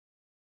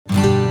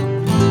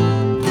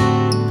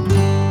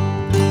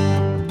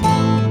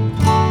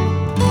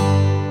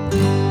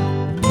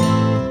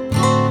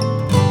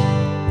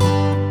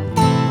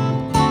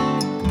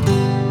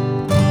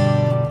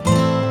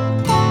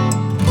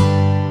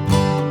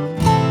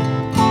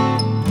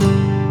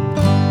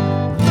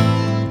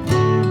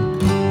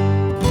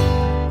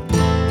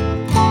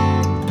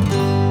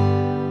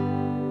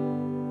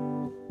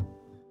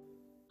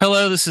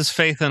this is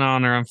Faith and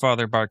Honor. I'm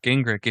Father Bart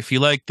Gingrich. If you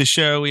like the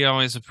show, we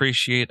always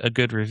appreciate a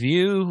good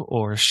review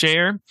or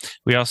share.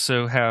 We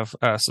also have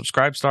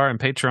Subscribe Star and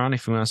Patreon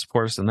if you want to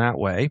support us in that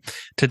way.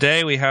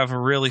 Today, we have a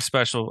really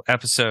special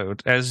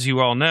episode. As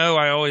you all know,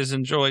 I always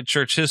enjoyed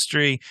church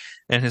history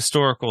and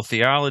historical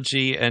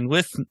theology. And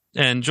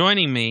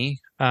joining me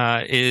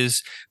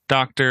is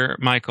Dr.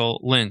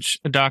 Michael Lynch.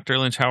 Dr.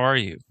 Lynch, how are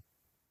you?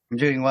 I'm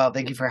doing well.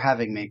 Thank you for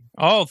having me.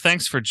 Oh,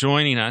 thanks for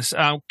joining us.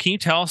 Can you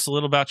tell us a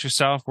little about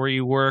yourself, where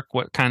you work,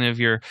 what kind of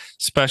your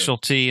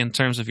specialty in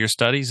terms of your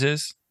studies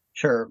is?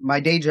 Sure. My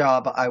day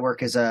job, I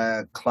work as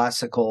a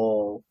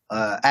classical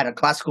at a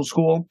classical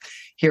school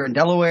here in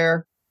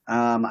Delaware.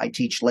 I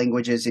teach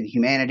languages and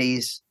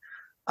humanities.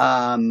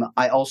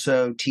 I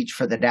also teach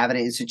for the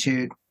Davenant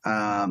Institute,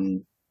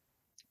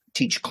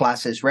 teach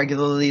classes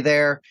regularly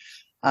there.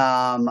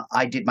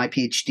 I did my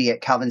PhD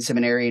at Calvin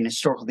Seminary in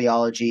historical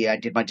theology. I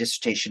did my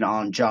dissertation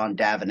on John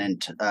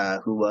Davenant,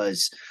 who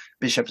was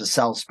Bishop of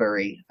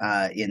Salisbury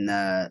in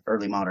the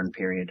early modern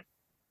period.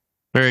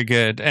 Very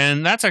good.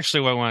 And that's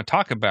actually what I want to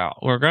talk about.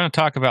 We're going to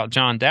talk about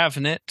John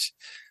Davenant,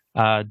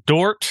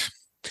 Dort,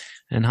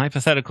 and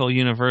Hypothetical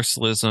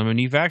Universalism. And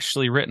you've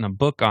actually written a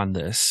book on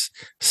this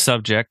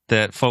subject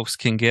that folks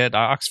can get.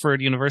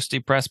 Oxford University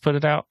Press put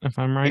it out, if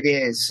I'm right. It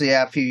is.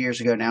 Yeah, a few years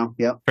ago now.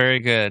 Yep. Very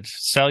good.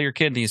 Sell your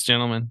kidneys,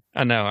 gentlemen.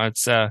 I know.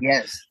 It's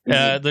yes.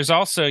 There's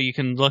also, you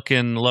can look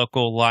in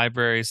local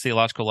libraries,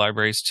 theological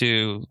libraries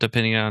too,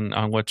 depending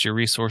on what your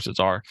resources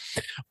are.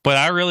 But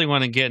I really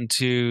want to get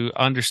into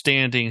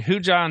understanding who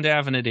John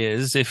Davenant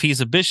is. If he's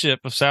a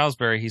bishop of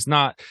Salisbury, he's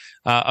not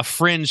a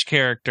fringe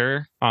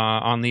character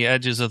on the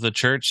edges of the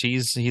church.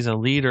 He's a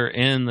leader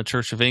in the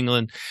Church of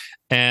England.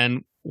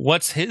 And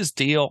what's his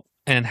deal,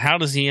 and how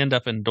does he end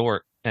up in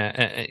Dort,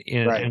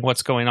 and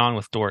what's going on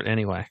with Dort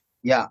anyway?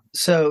 Yeah.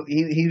 So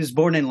he was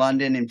born in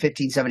London in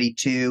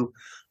 1572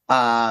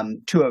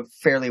 to a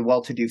fairly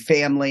well-to-do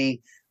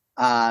family.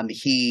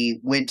 He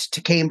went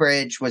to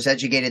Cambridge, was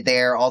educated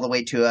there all the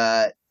way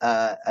to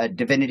a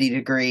divinity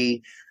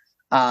degree.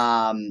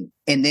 And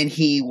then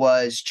he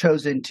was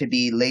chosen to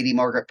be Lady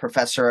Margaret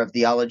Professor of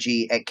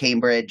Theology at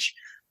Cambridge.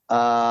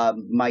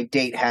 My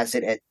date has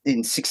it in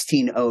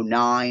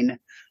 1609.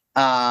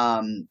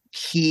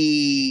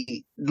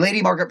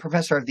 Lady Margaret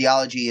Professor of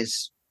Theology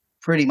is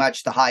pretty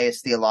much the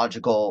highest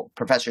theological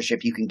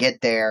professorship you can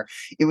get there.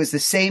 It was the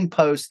same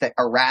post that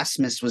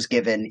Erasmus was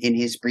given in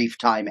his brief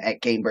time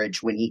at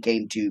Cambridge when he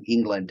came to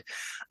England.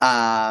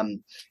 In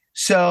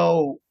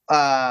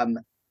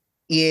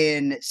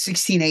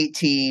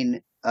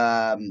 1618,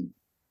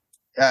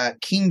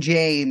 King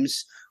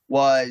James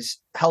was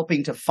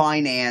helping to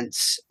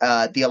finance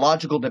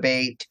theological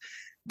debate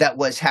that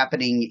was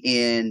happening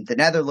in the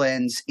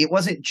Netherlands. It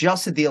wasn't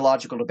just a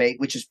theological debate,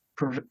 which is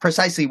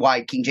precisely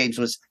why King James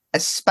was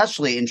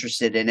especially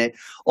interested in it,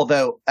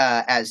 although,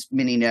 as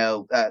many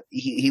know,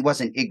 he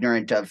wasn't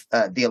ignorant of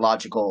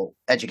theological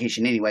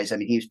education anyways. I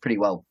mean, he was pretty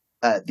well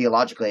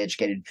theologically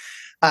educated.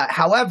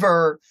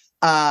 However,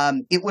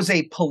 it was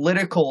a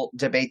political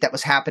debate that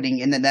was happening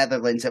in the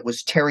Netherlands that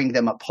was tearing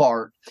them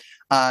apart.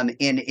 And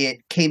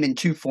it came in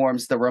two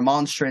forms, the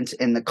Remonstrance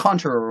and the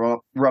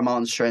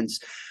Contra-Remonstrance,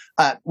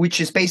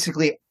 which is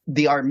basically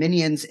the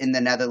Arminians in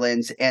the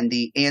Netherlands and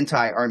the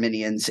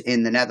anti-Arminians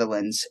in the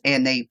Netherlands.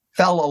 And they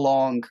fell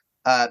along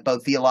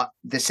both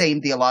the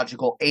same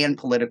theological and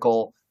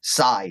political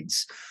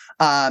sides.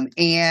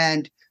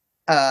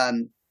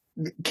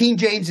 King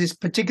James is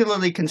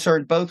particularly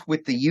concerned both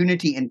with the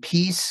unity and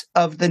peace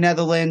of the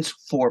Netherlands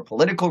for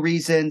political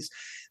reasons.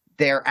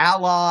 They're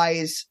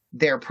allies,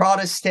 they're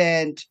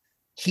Protestant.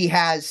 He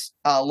has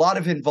a lot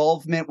of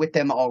involvement with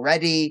them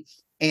already.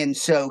 And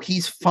so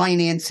he's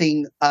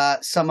financing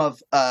some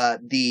of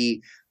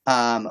the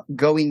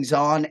goings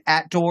on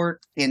at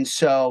Dort. And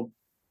so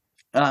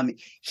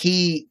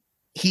he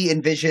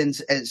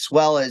envisions, as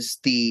well as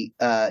the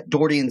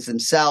Dortians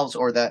themselves,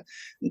 or the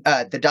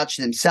Dutch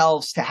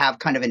themselves, to have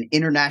kind of an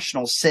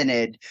international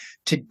synod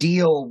to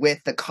deal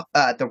with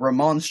the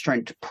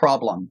remonstrant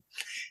problem.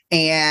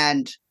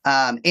 And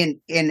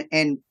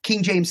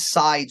King James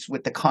sides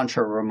with the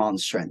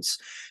Contra-Remonstrance.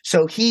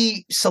 So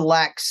he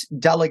selects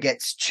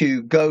delegates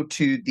to go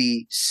to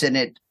the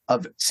Synod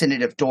of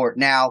Dort.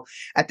 Now,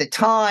 at the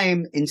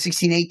time, in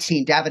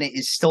 1618, Davenant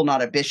is still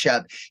not a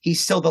bishop.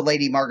 He's still the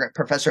Lady Margaret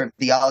Professor of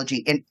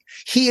Theology, and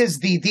he is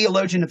the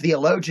theologian of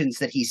theologians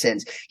that he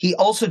sends. He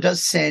also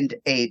does send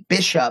a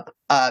bishop.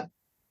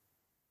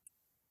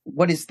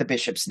 What is the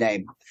bishop's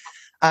name?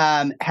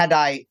 Had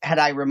I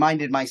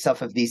reminded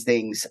myself of these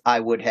things, I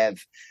would have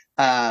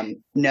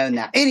known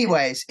that.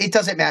 Anyways, it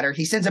doesn't matter.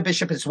 He sends a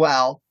bishop as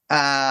well.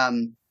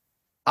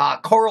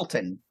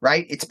 Carleton,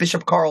 right? It's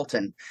Bishop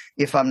Carleton,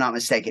 if I'm not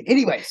mistaken.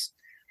 Anyways,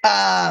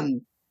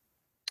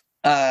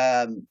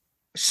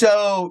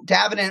 so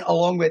Davenant,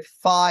 along with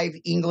 5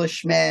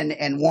 Englishmen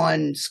and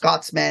 1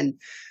 Scotsman,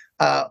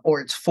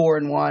 or it's 4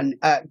 and 1,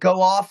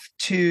 go off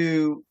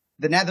to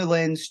the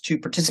Netherlands to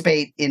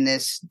participate in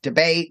this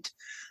debate.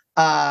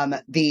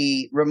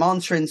 The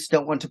Remonstrants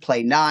don't want to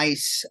play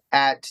nice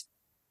at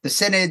the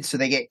synod, so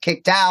they get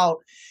kicked out.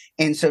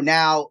 And so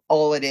now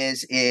all it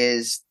is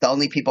the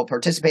only people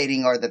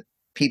participating are the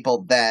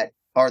people that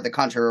are the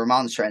Contra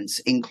Remonstrants,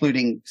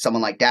 including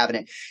someone like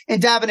Davenant.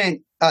 And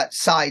Davenant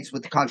sides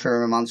with the Contra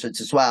Remonstrants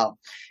as well.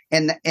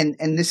 And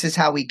this is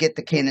how we get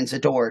the Canons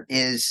of Dort,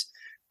 is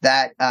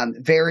that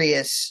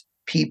various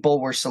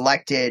people were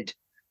selected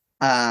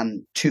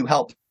to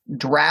help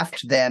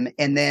draft them.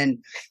 And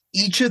then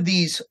each of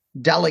these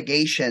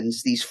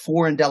delegations, these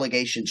foreign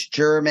delegations,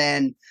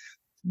 German,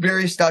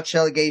 various Dutch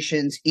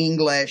delegations,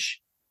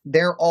 English,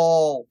 they're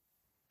all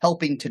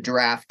helping to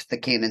draft the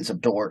Canons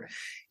of Dort.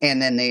 And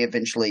then they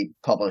eventually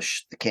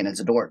publish the Canons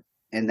of Dort.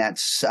 And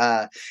that's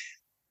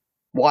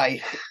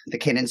why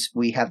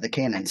we have the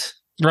canons.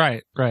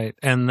 Right.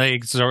 And they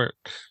exert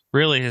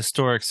really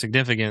historic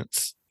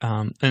significance.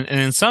 And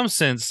in some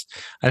sense,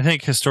 I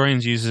think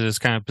historians use it as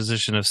kind of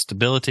position of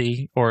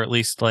stability, or at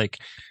least like,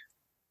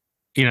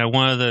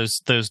 one of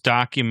those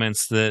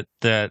documents that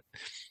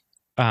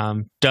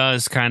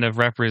does kind of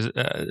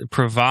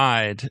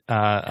provide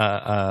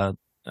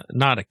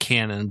not a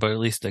canon, but at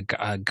least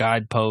a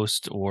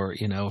guidepost, or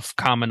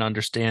common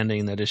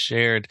understanding that is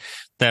shared,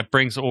 that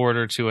brings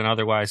order to an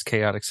otherwise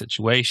chaotic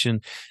situation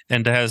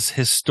and has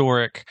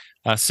historic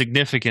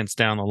significance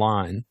down the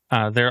line.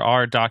 There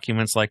are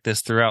documents like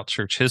this throughout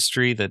church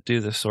history that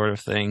do this sort of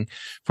thing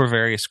for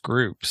various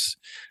groups.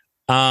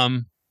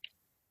 I'm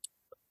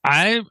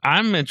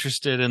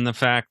interested in the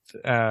fact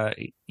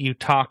you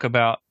talk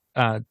about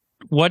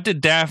what did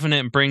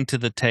Davenant bring to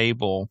the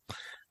table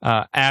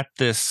at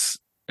the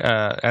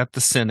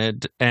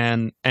synod,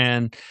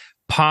 and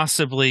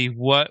possibly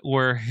what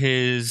were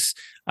his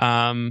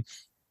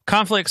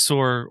conflicts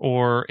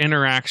or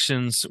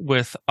interactions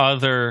with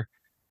other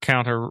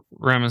counter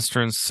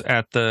remonstrants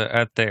as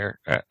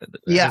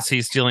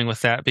he's dealing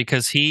with that,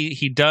 because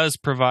he does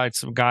provide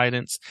some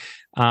guidance,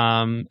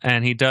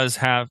 and he does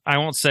have, I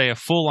won't say a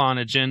full-on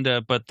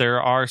agenda, but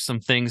there are some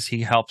things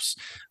he helps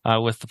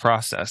with the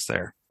process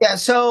there. Yeah,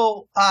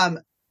 so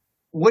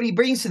what he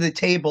brings to the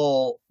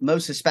table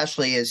most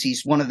especially is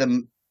he's one of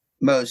the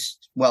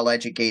most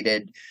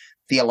well-educated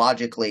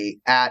theologically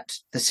at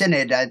the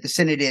Synod. The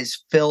Synod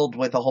is filled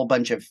with a whole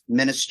bunch of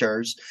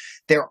ministers.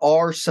 There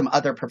are some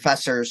other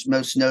professors,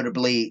 most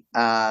notably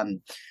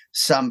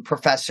some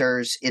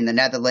professors in the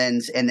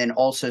Netherlands, and then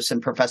also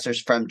some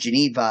professors from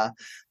Geneva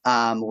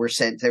were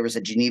sent. There was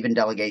a Genevan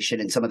delegation,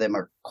 and some of them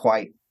are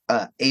quite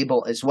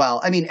able as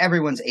well. I mean,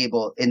 everyone's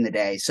able in the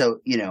day, so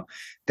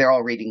they're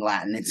all reading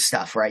Latin and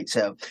stuff, right?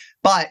 So,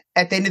 but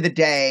at the end of the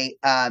day,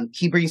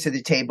 he brings to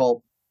the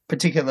table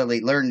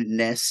particularly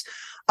learnedness.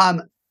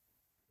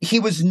 He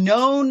was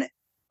known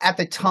at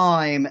the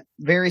time.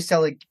 Various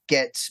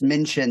delegates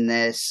mention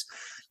this.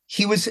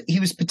 He was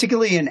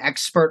particularly an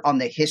expert on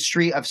the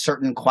history of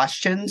certain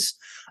questions,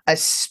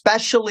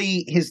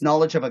 especially his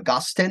knowledge of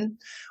Augustine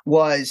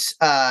was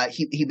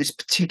he was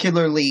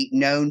particularly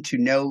known to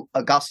know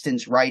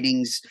Augustine's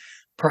writings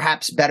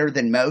perhaps better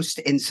than most.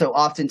 And so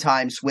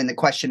oftentimes when the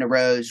question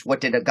arose,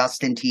 what did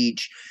Augustine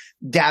teach?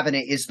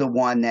 Davenant is the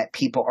one that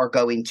people are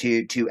going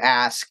to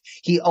ask.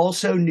 He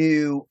also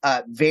knew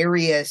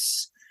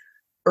various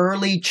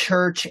early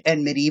church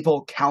and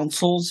medieval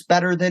councils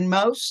better than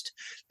most.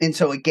 And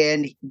so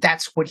again,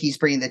 that's what he's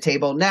bringing to the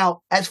table.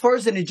 Now, as far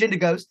as an agenda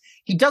goes,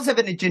 he does have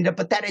an agenda,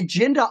 but that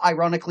agenda,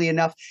 ironically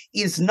enough,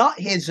 is not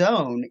his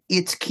own.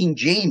 It's King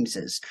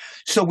James's.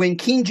 So when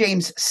King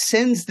James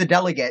sends the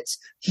delegates,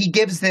 he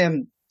gives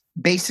them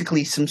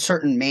basically some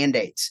certain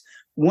mandates.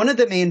 One of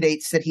the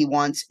mandates that he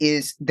wants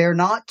is they're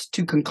not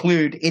to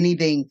conclude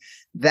anything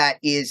that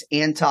is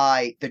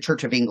anti the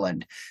Church of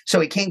England. So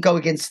it can't go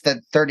against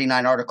the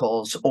 39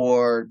 Articles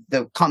or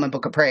the Common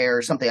Book of Prayer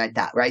or something like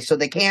that, right? So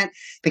they can't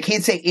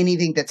say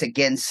anything that's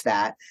against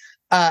that.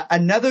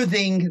 Another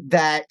thing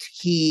that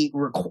he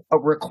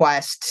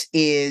requests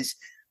is,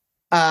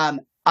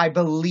 I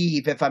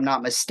believe, if I'm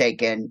not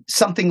mistaken,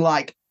 something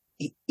like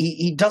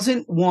he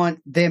doesn't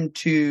want them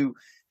to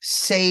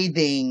say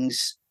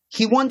things.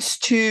 He wants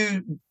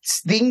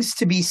things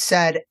to be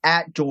said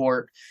at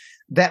Dort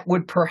that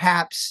would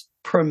perhaps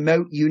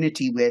promote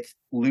unity with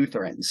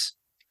Lutherans.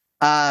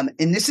 And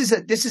this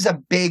is a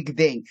big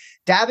thing.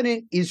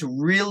 Davenant is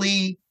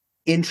really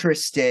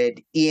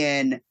interested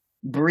in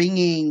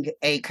bringing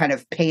a kind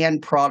of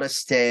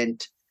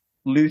pan-Protestant,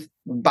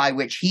 by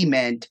which he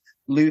meant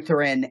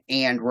Lutheran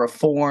and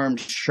Reformed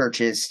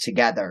churches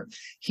together.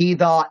 He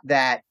thought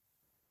that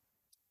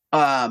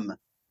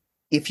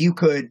if you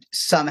could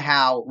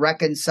somehow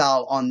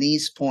reconcile on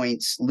these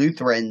points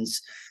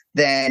Lutherans,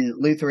 then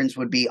Lutherans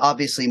would be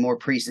obviously more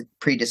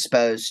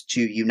predisposed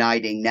to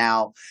uniting.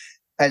 Now,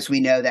 as we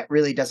know, that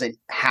really doesn't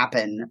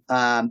happen.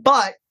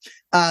 But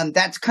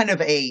that's kind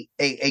of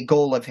a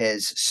goal of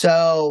his.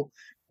 So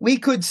we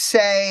could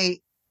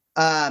say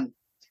that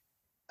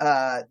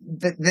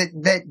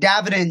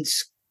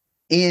Davenant's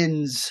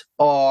ends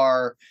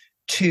are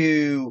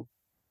to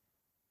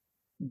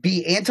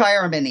be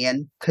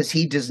anti-Arminian, because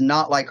he does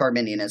not like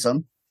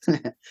Arminianism.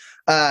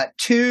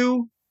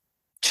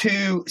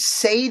 To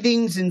say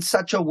things in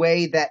such a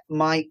way that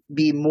might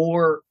be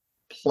more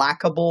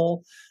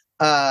placable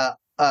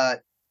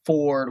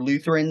for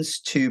Lutherans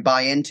to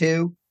buy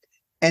into.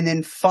 And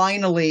then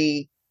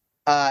finally,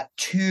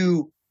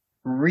 to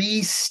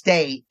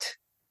restate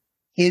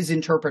his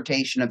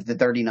interpretation of the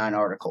 39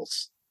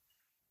 Articles.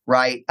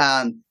 Right.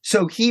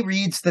 So he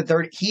reads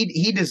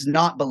he does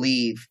not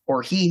believe,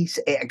 or he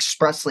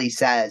expressly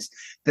says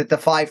that the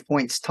 5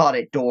 points taught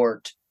at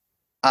Dort,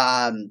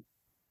 at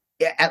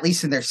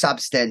least in their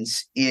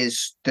substance,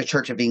 is the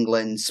Church of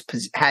England's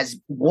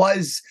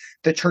was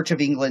the Church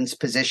of England's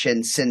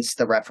position since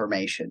the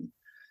Reformation.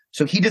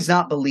 So he does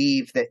not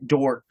believe that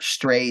Dort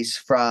strays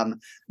from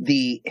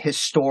the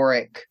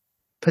historic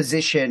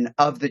position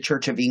of the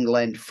Church of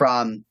England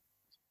from,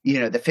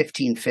 the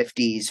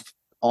 1550s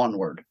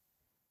onward.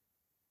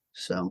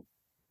 So,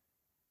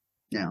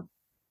 yeah.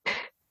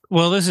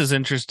 Well, this is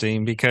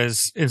interesting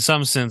because in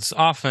some sense,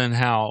 often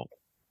how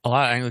a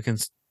lot of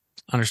Anglicans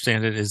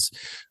understand it is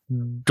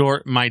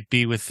Dort might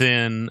be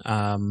within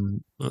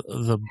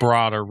the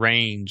broader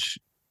range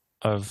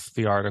of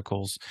the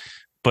articles,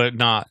 but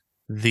not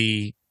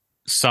the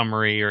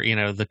summary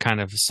or, the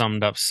kind of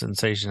summed up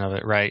sensation of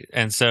it, right?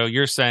 And so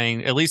you're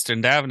saying, at least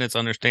in Davenant's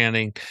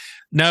understanding,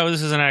 no,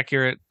 this is an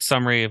accurate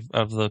summary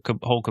of the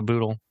whole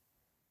caboodle.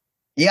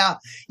 Yeah.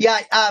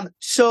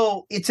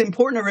 So it's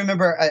important to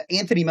remember,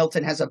 Anthony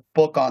Milton has a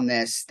book on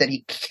this that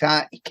he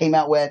came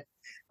out with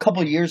a couple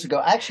of years ago.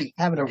 I actually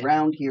have it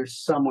around here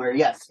somewhere.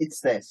 Yes,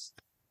 it's this.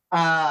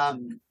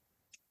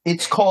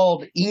 It's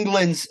called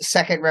England's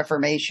Second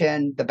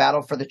Reformation, The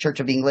Battle for the Church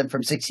of England from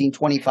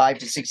 1625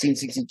 to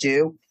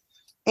 1662.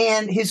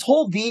 And his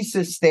whole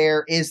thesis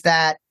there is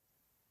that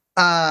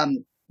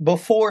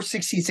before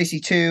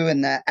 1662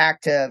 and the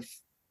Act of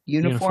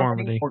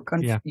Uniformity.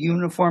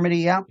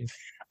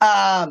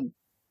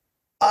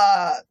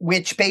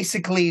 Which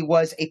basically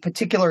was a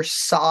particular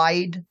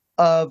side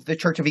of the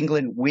Church of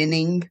England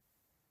winning,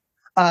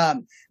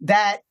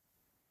 that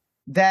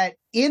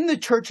in the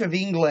Church of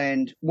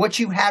England, what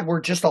you had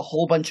were just a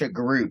whole bunch of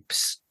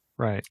groups.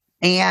 Right.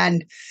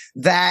 And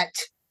that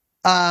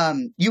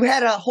you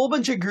had a whole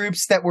bunch of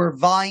groups that were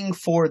vying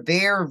for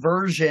their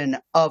version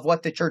of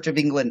what the Church of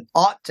England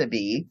ought to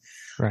be.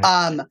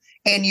 Right.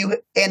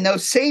 And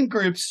those same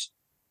groups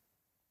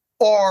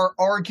are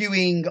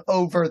arguing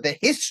over the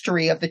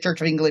history of the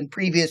Church of England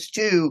previous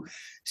to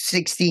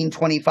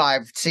 1625,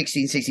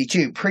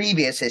 1662,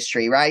 previous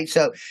history, right?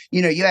 So,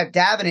 you have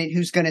Davenant,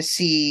 who's going to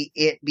see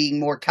it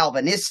being more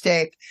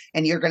Calvinistic,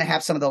 and you're going to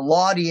have some of the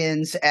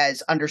Laudians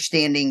as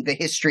understanding the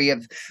history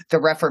of the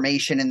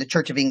Reformation in the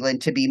Church of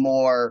England to be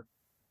more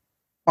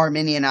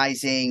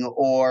Arminianizing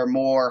or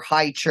more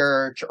high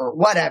church or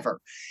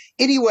whatever.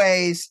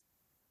 Anyways,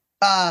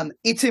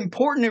 it's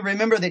important to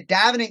remember that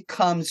Davenant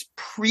comes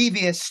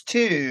previous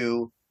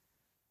to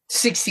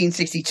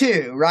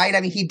 1662, right?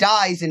 I mean, he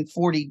dies in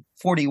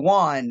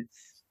 41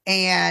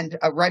 and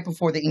right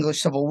before the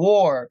English Civil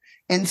War.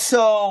 And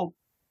so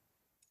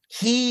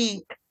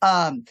he's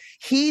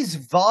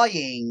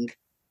vying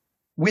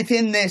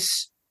within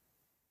this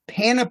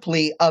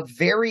panoply of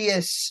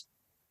various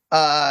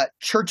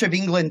Church of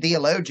England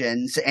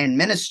theologians and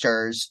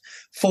ministers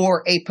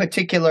for a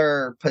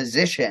particular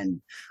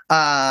position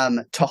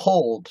to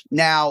hold.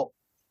 Now,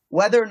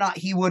 whether or not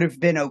he would have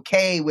been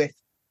okay with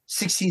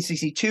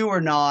 1662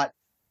 or not,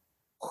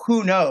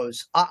 who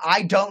knows?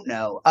 I don't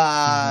know.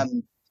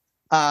 I'm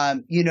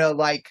not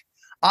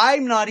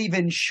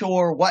even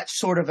sure what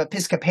sort of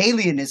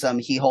Episcopalianism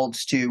he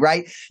holds to,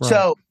 right?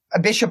 So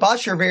Bishop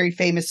Ussher very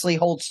famously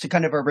holds to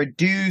kind of a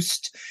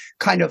reduced,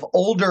 kind of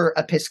older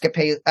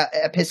episcopacy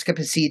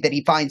that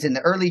he finds in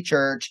the early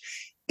church,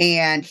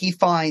 and he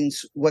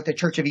finds what the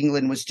Church of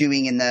England was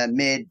doing in the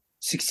mid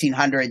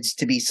 1600s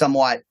to be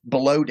somewhat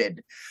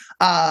bloated.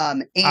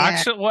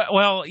 Actually,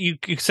 well, you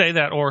could say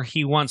that, or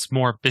he wants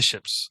more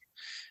bishops,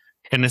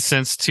 in a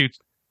sense,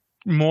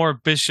 more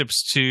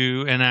bishops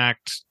to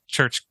enact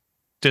church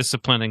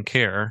discipline and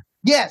care.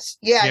 Yes,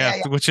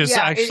 yeah. Which is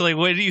actually,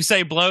 when you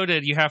say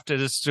bloated, you have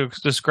to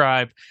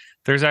describe.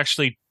 There's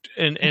actually,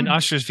 in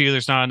Ussher's view,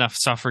 there's not enough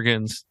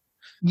suffragans.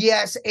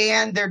 Yes,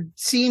 and there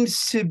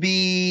seems to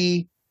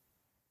be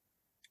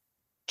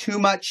too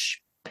much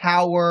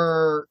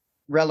power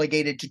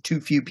relegated to too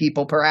few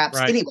people, perhaps.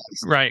 Right.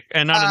 Anyways. Right.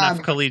 And not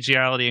enough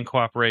collegiality and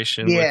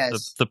cooperation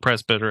with the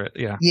presbyterate.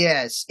 Yeah.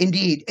 Yes,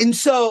 indeed. And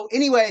so,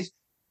 anyways,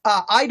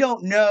 I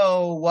don't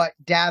know what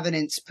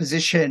Davenant's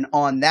position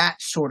on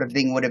that sort of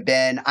thing would have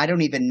been. I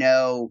don't even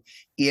know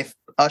if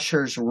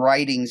Ussher's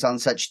writings on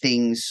such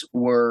things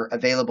were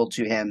available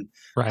to him.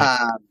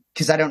 Right.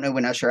 Because I don't know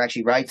when Ussher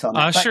actually writes on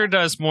that. Ussher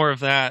does more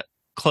of that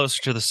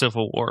closer to the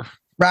Civil War.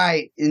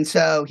 Right. And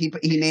so he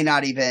may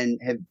not even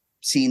have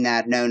seen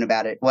that, known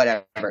about it,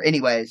 whatever.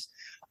 Anyways,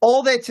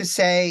 all that to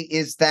say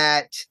is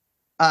that,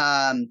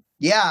 that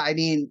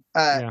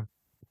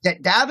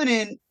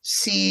Davenant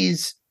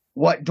sees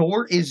what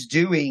Dort is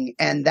doing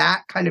and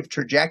that kind of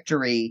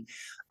trajectory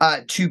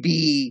to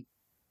be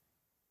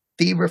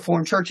the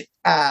Reformed Church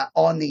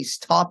on these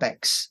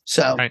topics.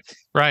 So,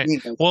 right.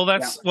 Well,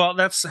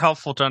 that's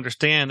helpful to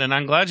understand, and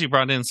I'm glad you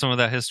brought in some of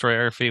that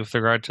historiography with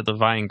regard to the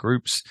vying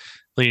groups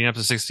leading up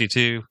to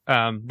 62.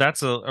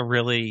 That's a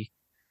really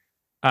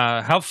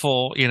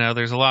helpful.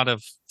 There's a lot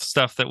of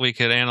stuff that we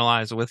could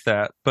analyze with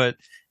that, but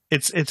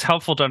it's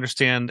helpful to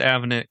understand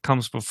Davenant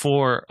comes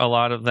before a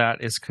lot of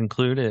that is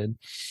concluded.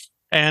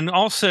 And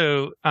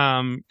also,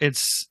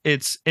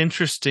 it's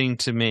interesting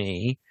to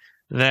me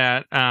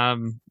that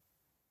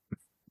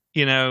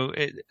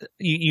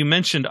you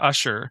mentioned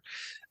Usher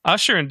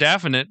and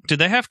Davenant. Do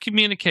they have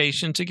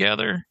communication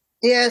together?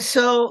 Yeah,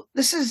 so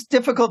this is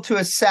difficult to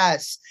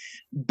assess.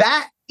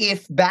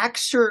 If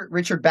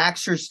Richard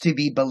Baxter's to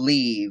be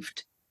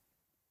believed,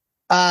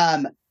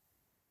 Davenant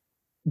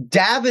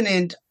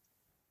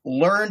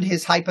learned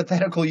his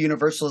hypothetical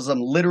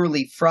universalism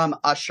literally from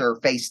Usher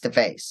face to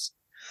face.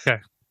 Okay.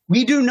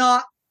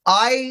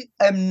 I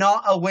am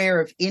not aware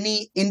of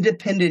any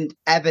independent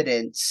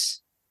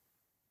evidence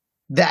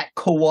that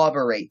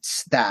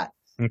corroborates that.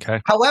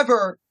 Okay.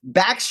 However,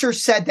 Baxter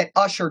said that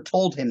Usher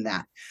told him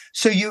that.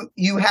 So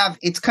you have,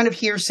 it's kind of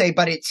hearsay,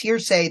 but it's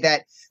hearsay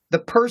that the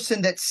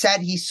person that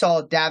said he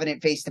saw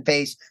Davenant face to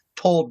face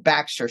told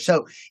Baxter.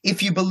 So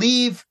if you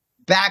believe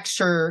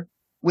Baxter,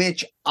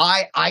 which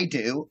I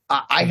do,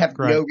 I have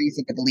no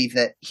reason to believe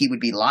that he would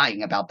be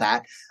lying about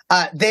that.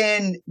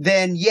 Then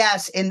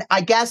yes, and I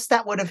guess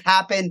that would have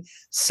happened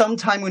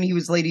sometime when he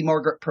was Lady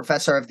Margaret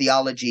Professor of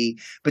Theology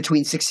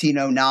between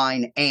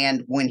 1609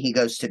 and when he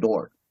goes to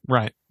Dort.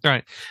 Right.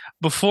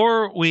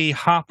 Before we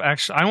hop,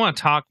 actually, I want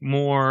to talk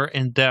more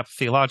in depth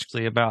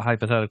theologically about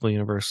hypothetical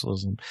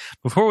universalism.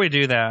 Before we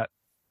do that,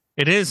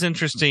 it is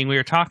interesting. We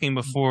were talking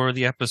before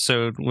the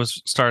episode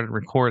was started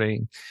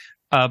recording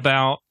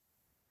about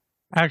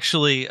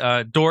actually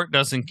Dort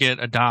doesn't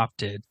get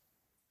adopted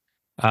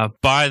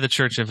by the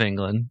Church of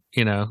England.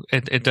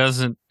 It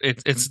doesn't.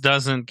 It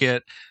doesn't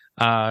get.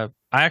 I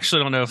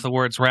actually don't know if the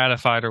word's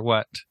ratified or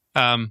what.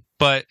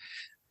 But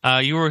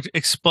you were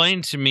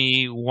explained to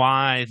me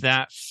why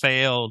that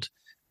failed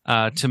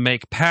to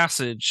make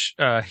passage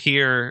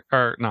here,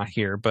 or not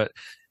here, but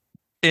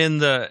in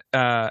the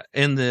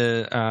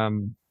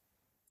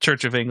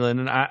Church of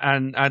England,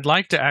 and I'd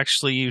like to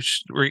actually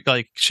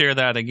share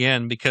that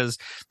again, because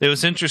it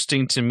was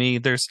interesting to me.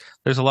 There's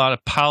a lot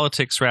of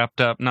politics wrapped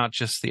up, not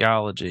just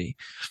theology.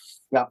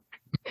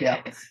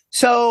 Yeah.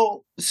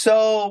 So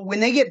when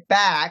they get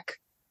back,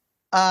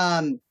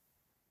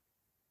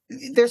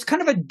 there's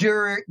kind of a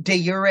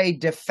de jure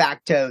de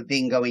facto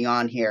thing going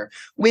on here.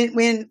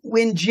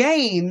 When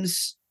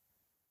James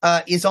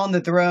is on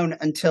the throne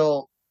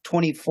until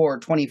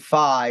 24,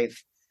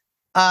 25,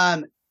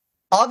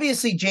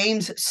 obviously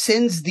James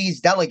sends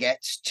these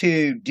delegates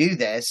to do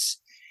this,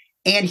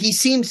 and he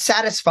seems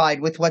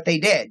satisfied with what they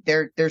did.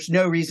 There's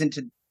no reason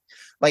to,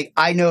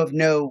 I know of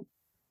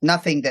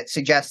nothing that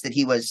suggests that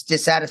he was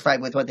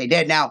dissatisfied with what they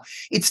did. Now,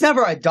 it's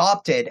never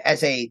adopted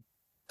as a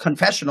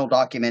confessional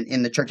document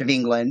in the Church of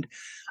England.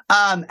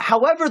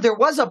 However, there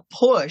was a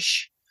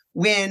push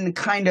when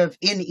kind of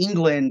in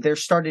England there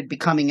started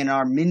becoming an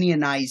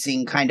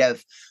Arminianizing kind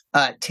of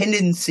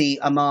tendency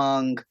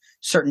among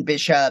certain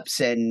bishops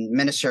and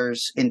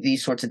ministers and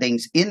these sorts of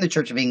things in the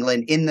Church of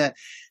England in the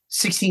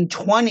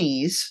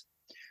 1620s.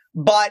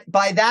 But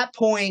by that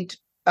point,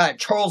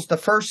 Charles I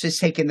has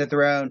taken the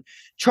throne.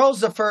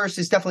 Charles I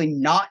is definitely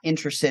not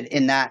interested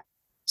in that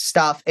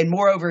stuff. And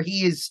moreover,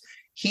 he is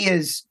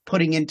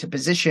putting into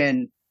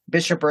position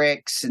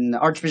bishoprics and the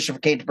Archbishop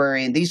of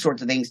Canterbury and these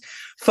sorts of things,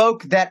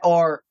 folk that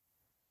are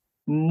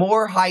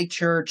more high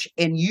church,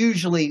 and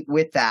usually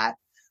with that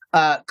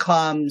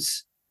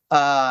comes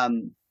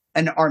an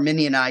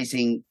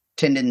Arminianizing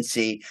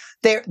tendency.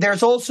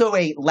 There's also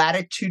a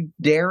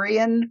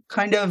latitudinarian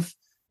kind of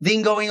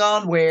thing going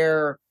on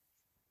where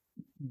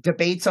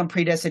debates on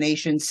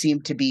predestination seem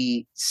to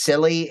be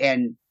silly,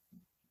 and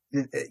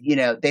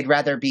they'd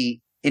rather be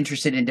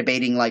interested in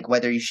debating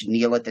whether you should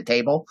kneel at the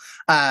table,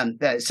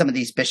 some of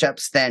these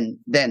bishops, than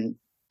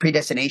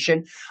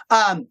predestination.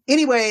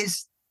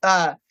 Anyways,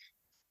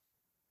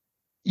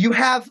 you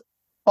have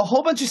a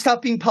whole bunch of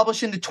stuff being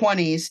published in the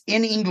 20s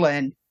in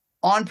England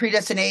on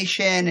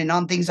predestination and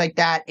on things like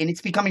that, and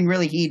it's becoming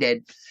really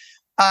heated.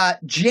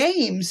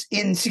 James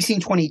in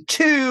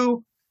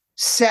 1622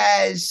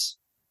 says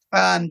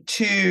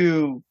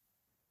to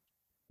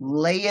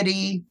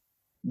laity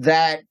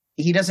that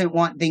he doesn't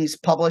want things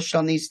published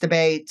on these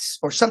debates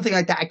or something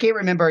like that. I can't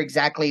remember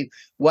exactly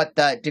what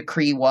the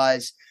decree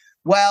was.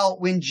 Well,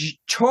 when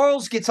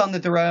Charles gets on the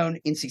throne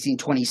in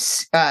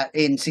 1625,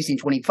 in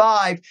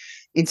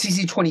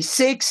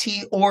 1626,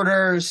 he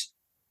orders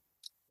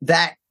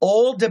that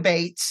all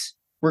debates,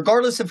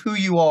 regardless of who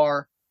you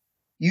are,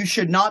 you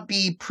should not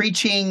be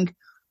preaching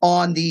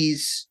on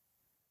these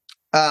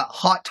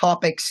hot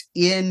topics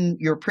in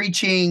your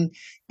preaching,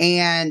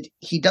 and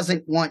he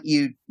doesn't want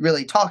you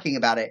really talking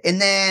about it. And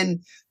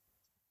then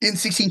in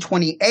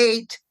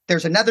 1628,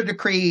 there's another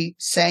decree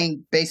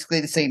saying basically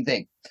the same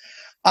thing.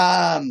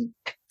 And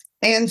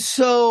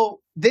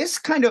so this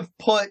kind of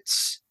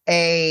puts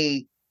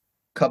a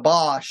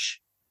kibosh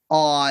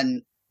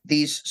on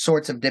these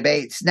sorts of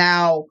debates.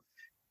 Now,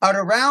 at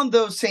around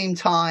those same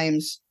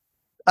times,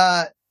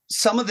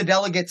 some of the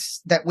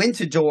delegates that went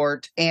to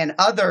Dort and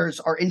others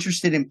are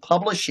interested in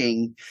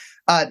publishing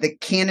the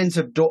canons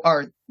of Dort,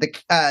 or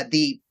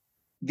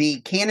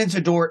the canons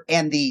of Dort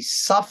and the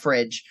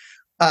suffrage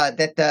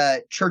that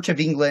the Church of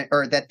England,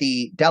 or that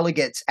the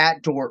delegates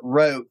at Dort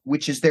wrote,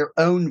 which is their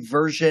own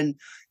version,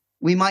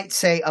 we might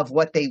say, of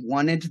what they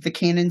wanted the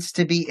canons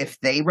to be if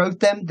they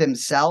wrote them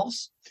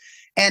themselves.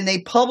 And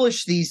they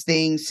published these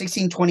things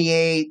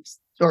 1628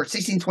 or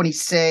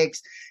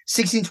 1626,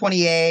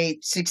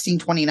 1628,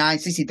 1629,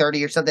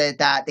 1630, or something like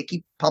that. They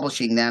keep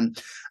publishing them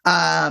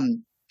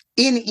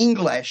in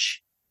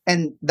English.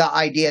 And the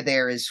idea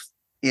there is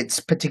it's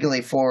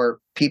particularly for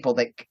people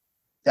that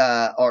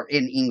are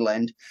in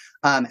England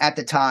at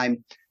the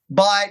time.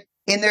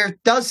 And there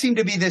does seem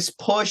to be this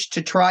push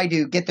to try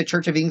to get the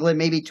Church of England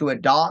maybe to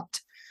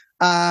adopt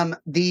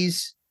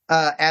these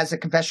as a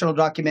confessional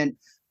document.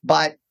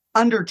 But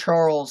under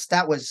Charles,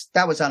 that was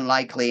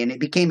unlikely, and it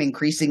became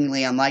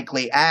increasingly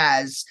unlikely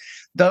as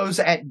those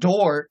at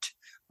Dort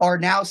are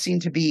now seen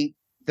to be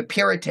the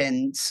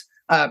Puritans,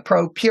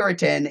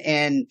 pro-Puritan,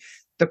 and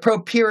the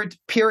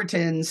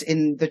pro-Puritans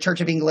in the Church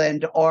of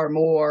England are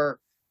more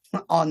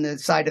on the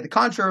side of the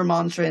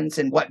Contra-Remonstrance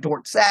and what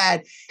Dort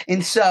said.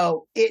 And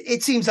so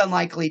it seems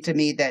unlikely to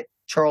me that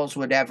Charles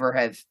would ever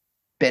have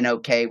been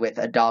okay with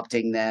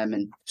adopting them.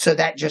 And so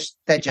that just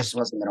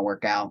wasn't going to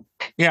work out.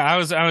 Yeah, I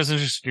was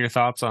interested in your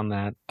thoughts on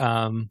that.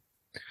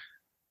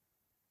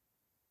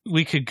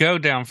 We could go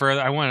down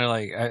further. I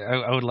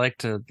would like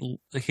to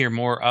hear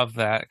more of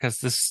that, because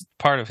this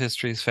part of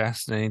history is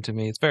fascinating to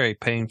me. It's very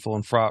painful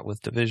and fraught with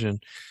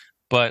division.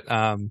 But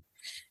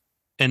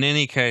in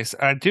any case,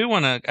 I do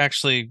want to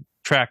actually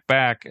track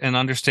back and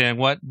understand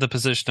what the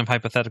position of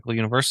hypothetical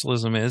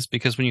universalism is,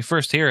 because when you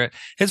first hear it,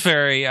 it's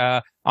very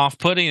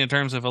off-putting in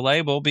terms of a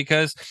label,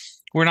 because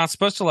we're not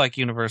supposed to like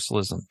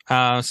universalism.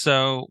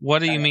 So what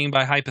do you mean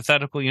by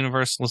hypothetical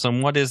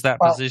universalism? What is that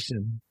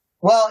position?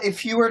 Well,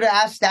 if you were to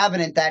ask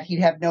Davenant that, he'd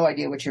have no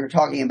idea what you were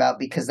talking about,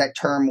 because that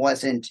term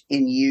wasn't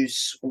in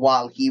use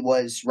while he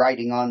was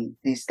writing on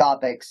these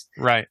topics.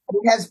 Right.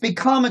 It has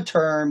become a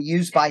term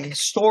used by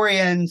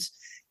historians.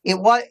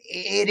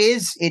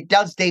 It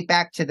does date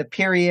back to the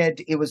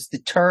period. It was the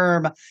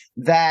term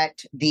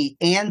that the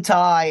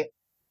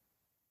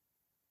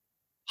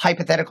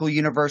anti-hypothetical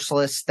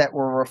universalists that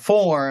were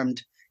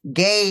Reformed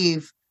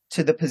gave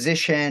to the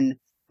position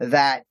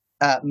that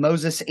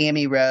Moses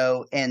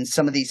Amirault and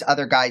some of these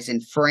other guys in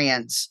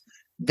France,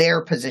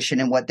 their position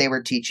and what they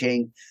were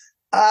teaching.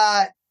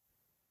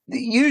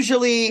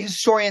 Usually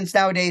historians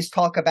nowadays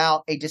talk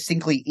about a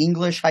distinctly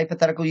English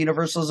hypothetical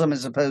universalism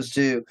as opposed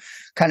to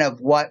kind of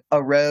what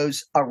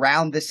arose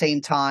around the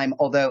same time,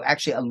 although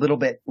actually a little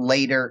bit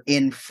later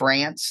in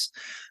France.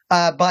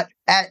 But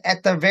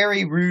at the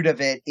very root of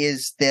it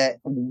is the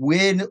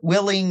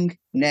willingness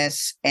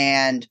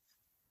and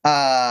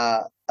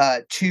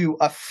to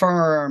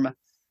affirm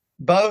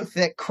both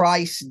that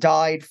Christ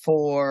died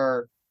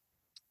for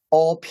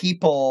all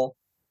people,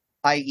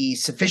 i.e.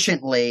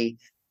 sufficiently,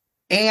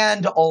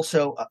 and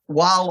also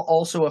while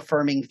also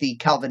affirming the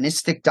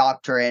Calvinistic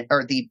doctrine,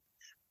 or the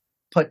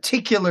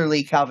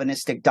particularly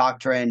Calvinistic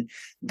doctrine,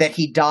 that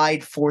he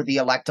died for the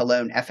elect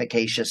alone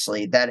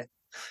efficaciously. That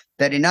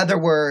in other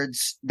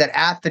words, that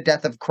at the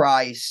death of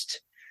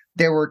Christ,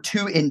 there were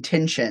two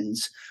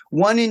intentions.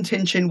 One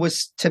intention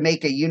was to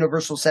make a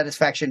universal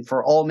satisfaction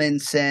for all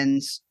men's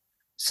sins,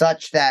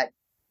 such that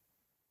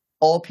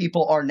all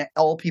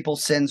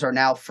people's sins are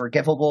now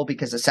forgivable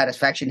because the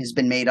satisfaction has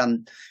been made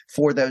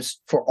for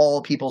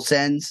all people's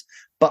sins,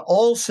 but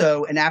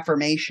also an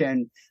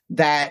affirmation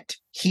that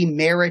he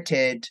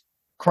merited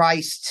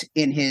Christ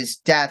in his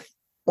death,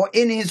 or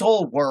in his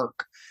whole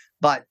work.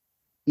 But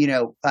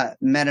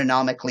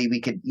metonomically,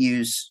 we could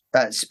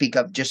speak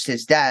of just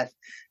his death,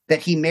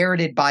 that he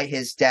merited by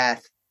his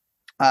death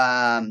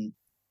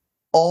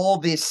all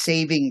these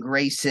saving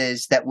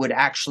graces that would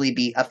actually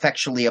be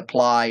effectually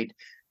applied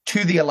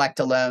to the elect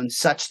alone,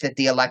 such that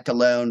the elect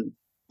alone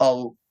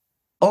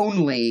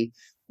only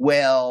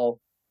will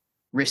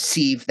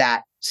receive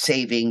that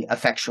saving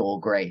effectual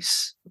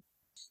grace.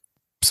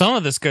 Some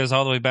of this goes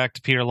all the way back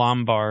to Peter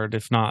Lombard,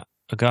 if not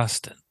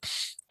Augustine.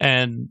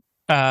 And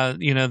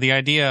the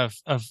idea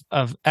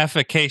of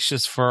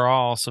efficacious for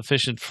all,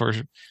 sufficient for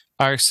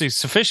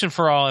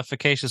all,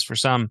 efficacious for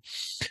some.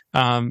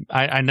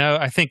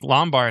 I think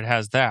Lombard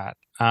has that,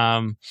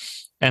 and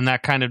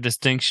that kind of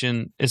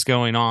distinction is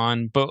going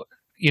on. But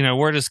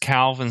where does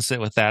Calvin sit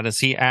with that? Does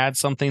he add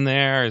something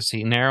there? Is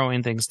he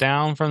narrowing things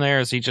down from there?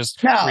 Is he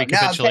just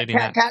recapitulating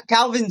that?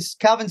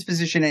 Calvin's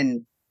position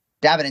and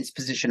Davenant's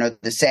position are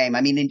the same.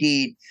 I mean,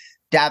 indeed,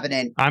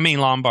 Davenant. I mean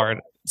Lombard.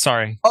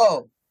 Sorry.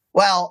 Oh,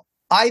 well,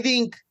 I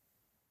think,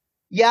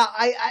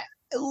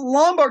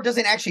 Lombard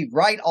doesn't actually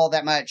write all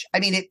that much. I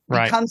mean, it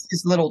becomes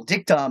this little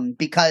dictum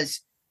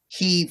because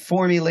he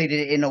formulated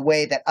it in a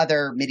way that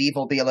other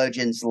medieval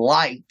theologians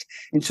liked,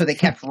 and so they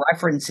kept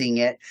referencing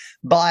it.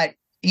 But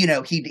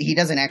he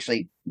doesn't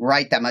actually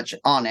write that much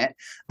on it.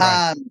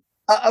 Right.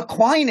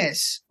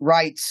 Aquinas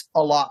writes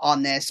a lot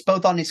on this,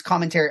 both on his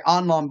commentary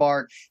on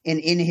Lombard and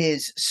in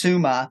his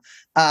Summa.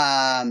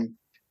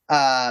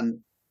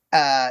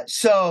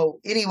 So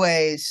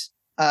anyways,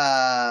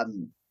 yeah,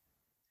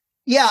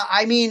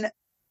 I mean,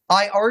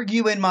 I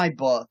argue in my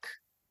book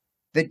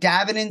that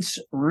Davenant's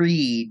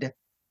read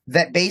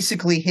that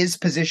basically his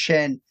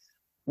position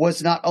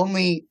was not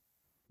only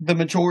the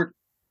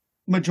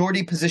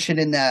majority position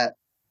in the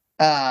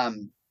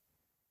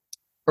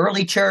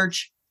early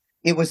church,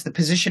 it was the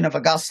position of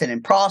Augustine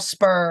and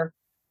Prosper.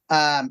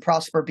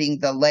 Prosper being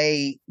the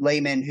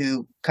layman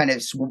who kind of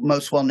is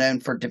most well known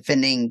for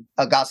defending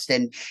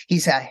Augustine.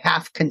 He's a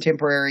half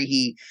contemporary.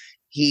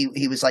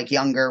 He was like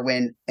younger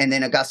and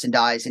then Augustine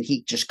dies, and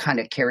he just kind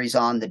of carries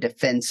on the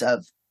defense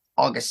of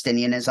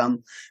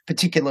Augustinianism,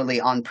 particularly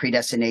on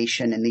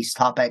predestination and these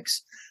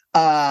topics.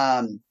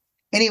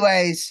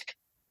 Anyways,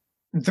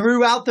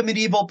 throughout the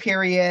medieval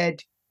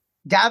period,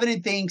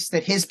 Davenant thinks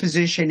that his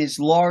position is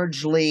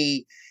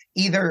largely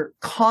either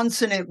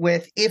consonant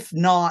with, if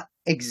not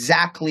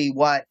exactly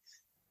what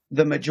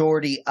the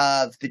majority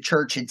of the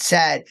church had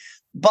said.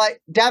 But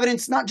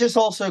Davenant's not just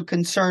also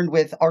concerned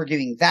with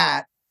arguing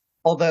that,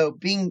 although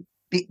being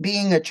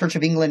a Church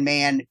of England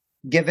man,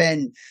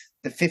 given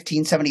the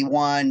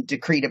 1571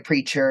 decree to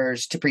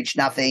preachers to preach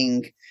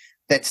nothing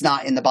that's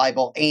not in the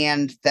Bible,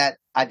 and that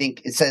I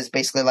think it says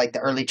basically like the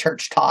early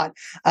church taught,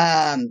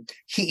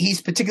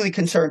 he's particularly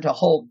concerned to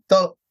hold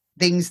the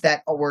things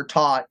that were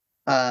taught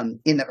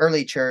in the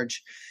early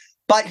church.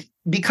 But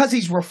because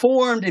he's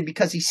Reformed and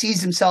because he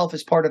sees himself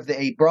as part of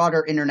a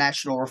broader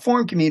international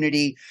Reform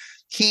community,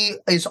 he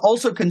is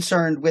also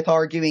concerned with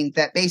arguing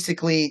that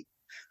basically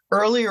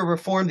earlier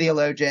Reformed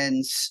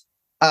theologians,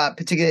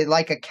 particularly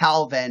like a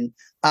Calvin,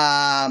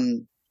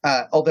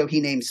 although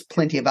he names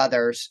plenty of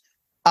others,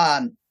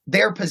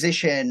 their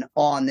position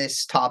on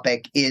this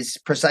topic is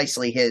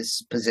precisely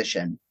his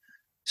position.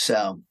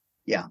 So,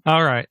 yeah.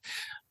 All right.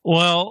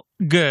 Well,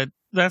 good.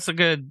 That's a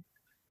good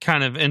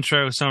kind of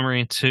intro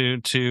summary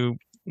to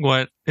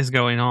what is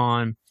going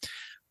on.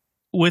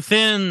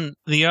 Within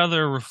the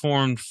other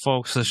Reformed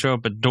folks that show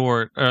up at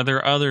Dort, are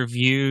there other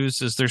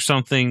views? Is there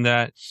something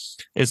that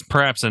is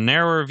perhaps a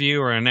narrower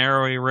view or a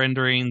narrower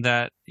rendering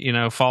that,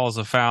 falls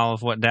afoul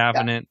of what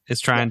Davenant is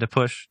trying to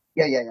push?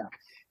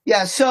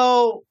 Yeah.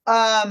 So,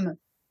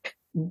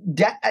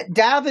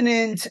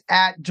 Davenant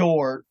at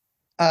Dort,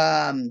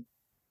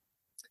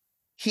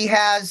 he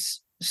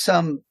has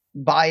some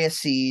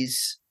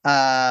biases,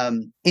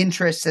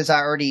 interests, as I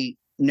already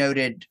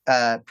noted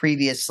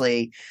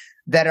previously,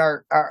 that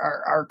are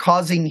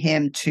causing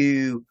him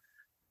to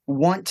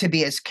want to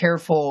be as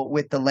careful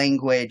with the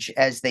language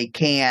as they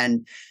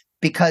can,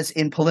 because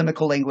in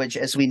polemical language,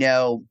 as we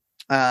know,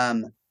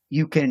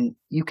 you can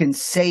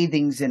say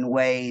things in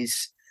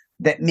ways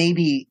that may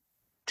be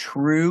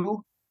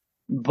true,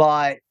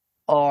 but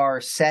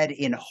are said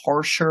in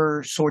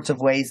harsher sorts of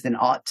ways than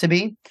ought to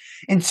be.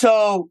 And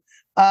so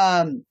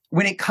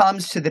when it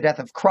comes to the death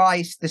of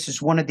Christ, this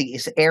is one of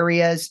these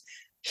areas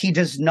he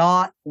does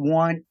not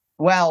want,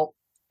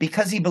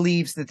 because he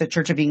believes that the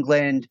Church of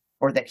England,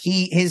 or that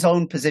his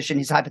own position,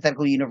 his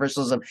hypothetical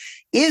universalism,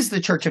 is the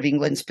Church of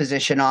England's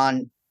position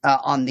on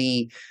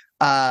the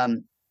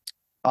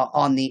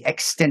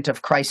extent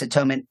of Christ's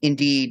atonement.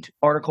 Indeed,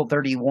 Article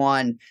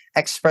 31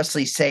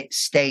 expressly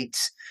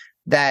states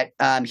that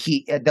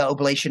the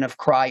oblation of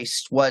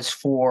Christ was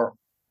for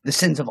the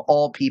sins of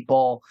all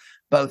people,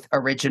 both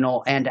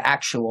original and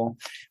actual,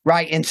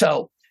 right? And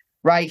so,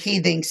 right, he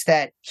thinks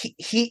that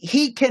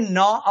he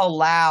cannot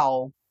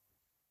allow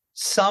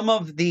some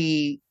of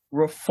the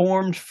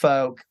Reformed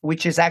folk,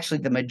 which is actually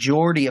the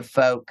majority of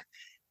folk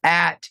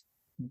at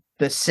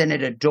the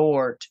Synod of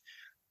Dort,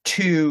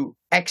 to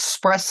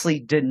expressly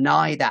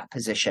deny that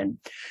position.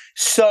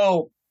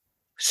 So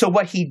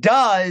what he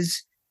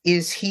does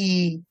is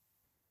he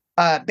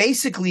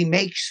basically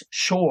makes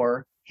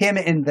sure, him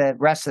and the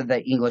rest of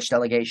the English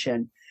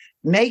delegation,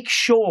 make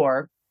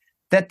sure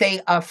that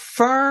they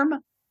affirm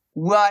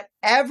what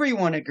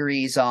everyone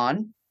agrees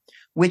on,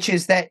 which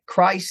is that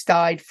Christ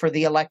died for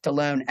the elect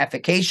alone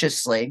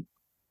efficaciously,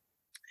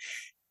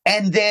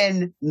 and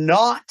then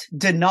not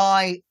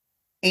deny,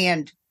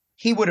 and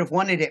he would have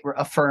wanted it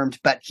affirmed,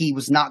 but he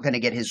was not going to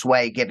get his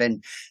way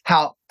given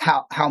how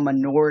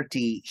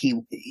minority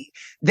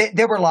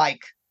there were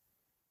like,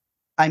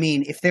 I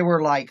mean, if there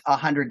were like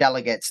 100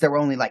 delegates, there were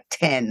only like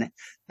 10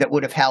 that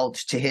would have held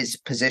to his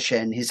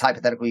position, his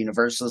hypothetical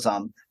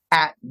universalism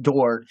at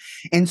Dort.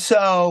 And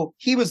so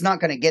he was not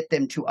going to get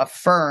them to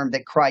affirm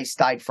that Christ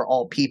died for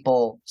all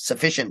people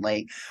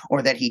sufficiently,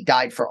 or that he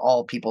died for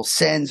all people's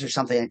sins or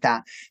something like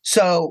that.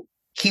 So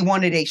he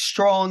wanted a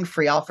strong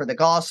free offer of the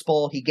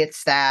gospel. He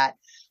gets that,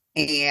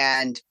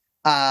 and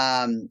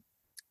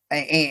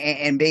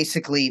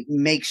basically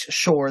makes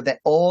sure that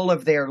all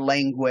of their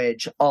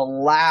language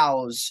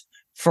allows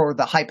for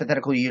the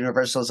hypothetical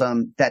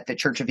universalism that the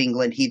Church of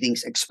England, he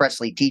thinks,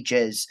 expressly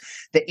teaches,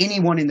 that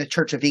anyone in the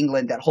Church of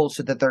England that holds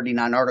to the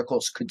 39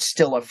 Articles could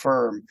still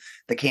affirm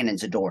the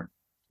canons of Dort.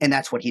 And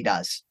that's what he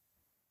does.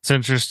 It's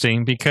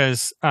interesting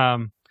because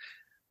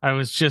I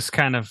was just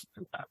kind of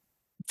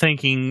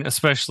thinking,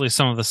 especially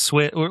some of the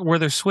Swiss. Were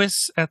there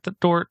Swiss at the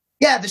Dort?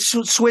 Yeah, the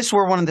Swiss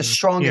were one of the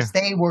strongest.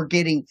 Yeah. They were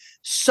getting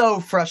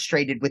so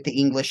frustrated with the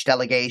English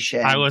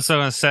delegation. I was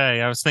going to say,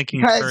 I was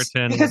thinking because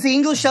the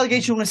English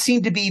delegation was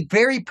seemed to be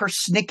very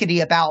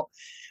persnickety about,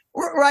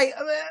 right?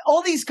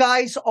 All these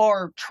guys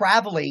are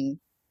traveling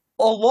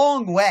a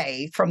long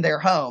way from their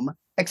home,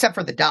 except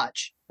for the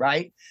Dutch,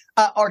 right?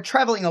 Are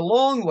traveling a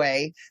long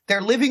way.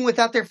 They're living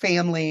without their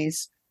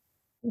families.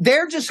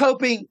 They're just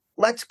hoping,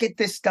 let's get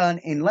this done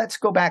and let's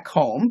go back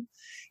home.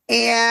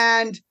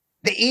 And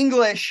the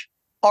English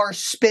are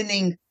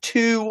spending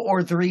 2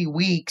 or 3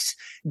 weeks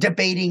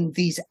debating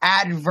these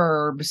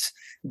adverbs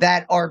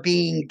that are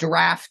being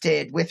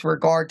drafted with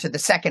regard to the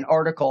second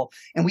article.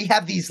 And we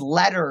have these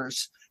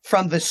letters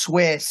from the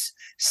Swiss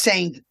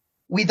saying,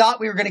 we thought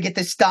we were going to get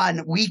this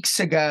done weeks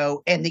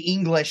ago, and the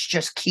English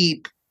just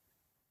keep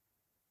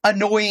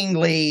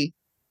annoyingly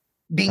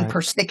being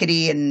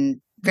persnickety and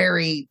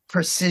very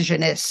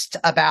precisionist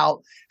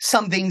about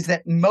some things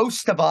that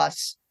most of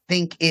us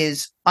think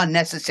is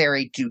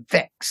unnecessary to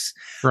fix.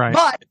 Right.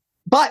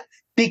 But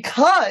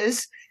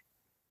because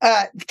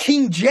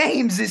King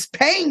James is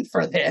paying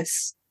for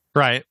this,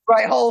 right,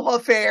 whole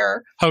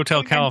affair,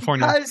 Hotel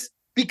California,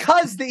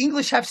 because the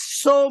English have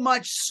so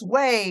much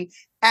sway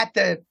on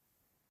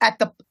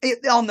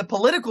the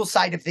political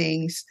side of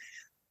things,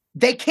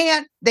 they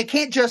can't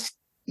just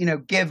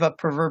give a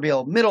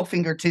proverbial middle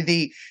finger to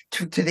the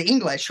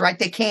English, right?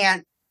 They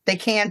can't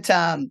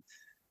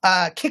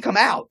kick them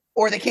out,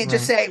 or they can't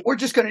just say we're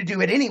just going to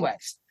do it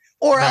anyways,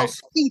 or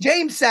else King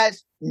James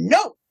says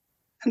no,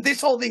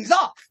 this whole thing's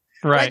off.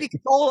 Right.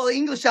 Because all the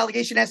English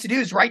delegation has to do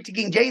is write to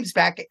King James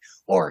back,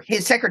 or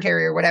his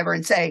secretary or whatever,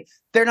 and say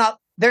they're not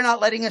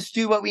letting us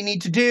do what we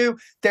need to do.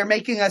 They're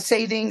making us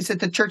say things that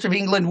the Church of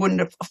England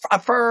wouldn't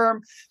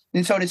affirm,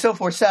 and so on and so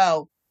forth.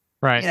 So,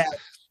 right.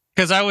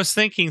 Because I was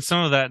thinking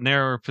some of that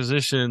narrower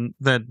position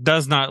that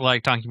does not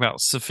like talking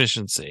about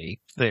sufficiency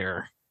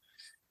there.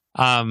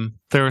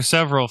 There were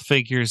several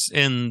figures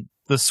in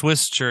the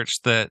Swiss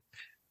church that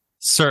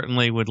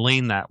certainly would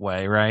lean that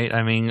way, right?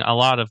 I mean, a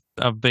lot of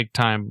big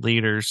time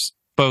leaders,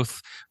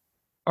 both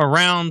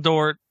around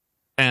Dort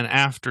and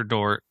after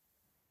Dort,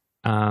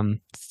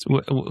 wouldn't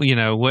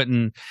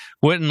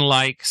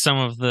like some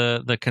of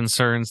the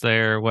concerns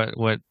there. What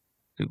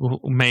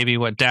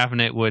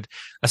Davenant would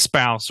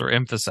espouse or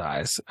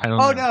emphasize. I don't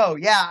know. No,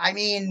 yeah. I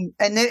mean,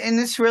 and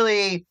this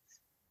really,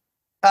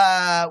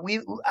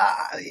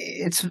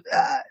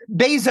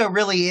 Beza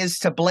really is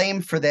to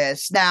blame for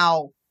this.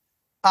 Now,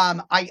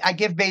 I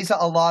give Beza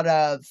a lot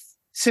of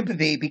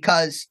sympathy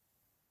because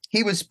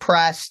he was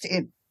pressed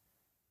in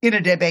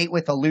a debate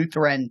with a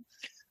Lutheran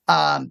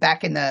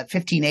back in the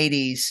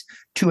 1580s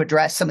to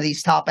address some of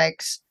these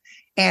topics,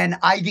 and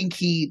I think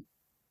he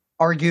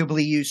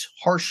arguably used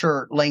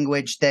harsher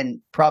language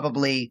than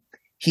probably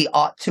he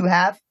ought to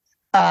have.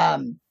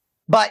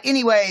 But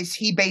anyways,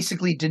 he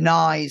basically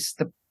denies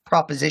the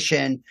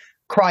proposition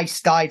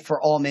Christ died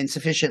for all men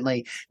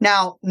sufficiently.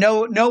 Now,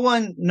 none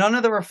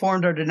of the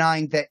Reformed are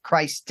denying that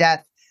Christ's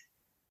death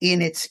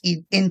in its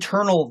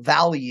internal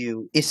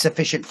value is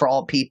sufficient for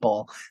all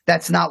people.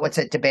 That's not what's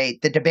at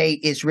debate. The debate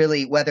is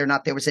really whether or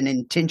not there was an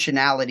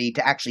intentionality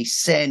to actually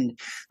send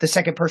the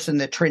second person of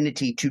the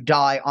Trinity to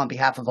die on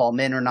behalf of all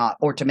men or not,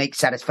 or to make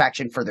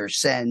satisfaction for their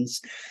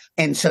sins.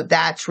 And so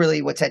that's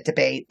really what's at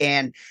debate.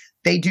 And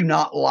they do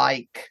not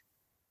like,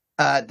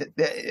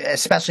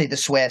 especially the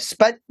Swiss,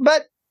 but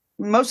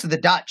most of the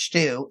Dutch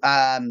too.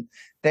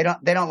 They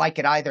don't like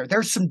it either.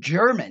 There's some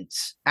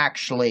Germans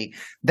actually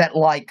that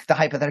like the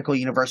hypothetical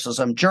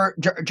universalism.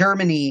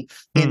 Germany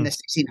in the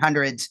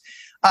 1600s,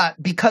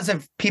 because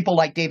of people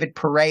like David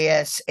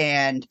Piraeus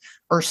and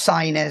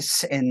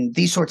Ursinus and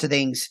these sorts of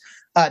things.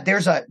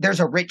 There's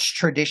a rich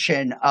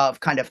tradition of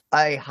kind of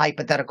a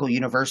hypothetical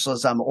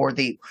universalism, or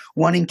the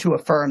wanting to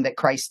affirm that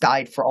Christ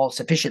died for all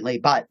sufficiently,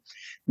 but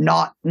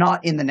not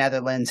in the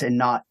Netherlands and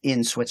not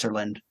in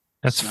Switzerland.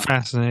 That's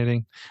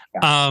fascinating.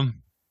 Yeah.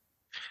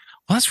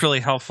 Well, that's really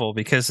helpful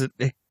because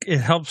it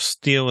helps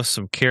deal with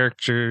some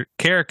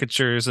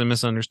caricatures and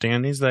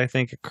misunderstandings that I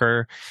think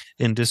occur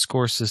in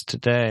discourses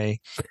today.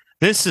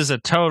 This is a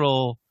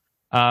total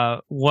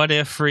what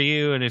if for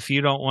you, and if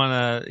you don't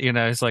want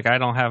to, it's like, I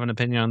don't have an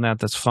opinion on that,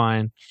 that's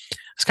fine. I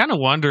was kind of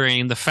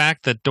wondering the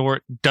fact that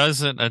Dort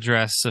doesn't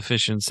address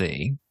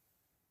sufficiency,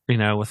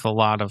 with a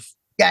lot of...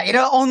 Yeah, it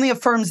only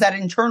affirms that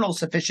internal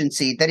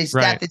sufficiency, that his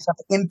death is of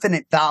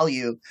infinite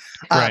value.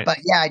 But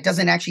yeah, it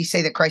doesn't actually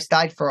say that Christ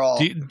died for all.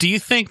 Do you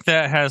think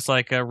that has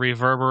like a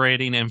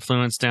reverberating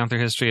influence down through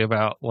history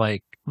about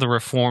like the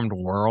Reformed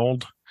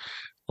world?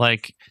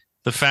 Like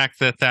the fact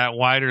that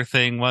wider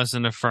thing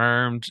wasn't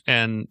affirmed,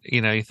 and,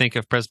 you think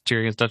of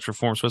Presbyterians, Dutch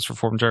Reform, Swiss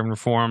Reform, German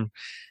Reform.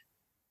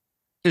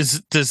 Do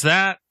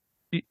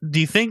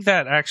you think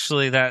that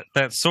actually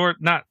that sort,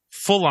 not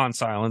full on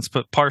silence,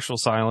 but partial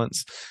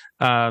silence,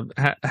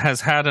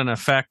 has had an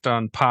effect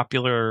on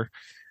popular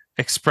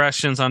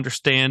expressions,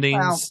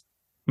 understandings?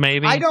 Well,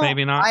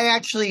 maybe not. I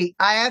actually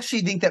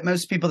think that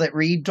most people that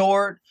read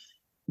Dort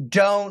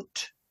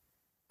don't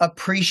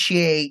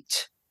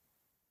appreciate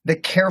the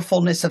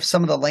carefulness of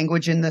some of the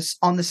language in this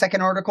on the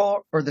second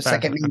article or the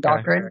second main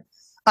doctrine.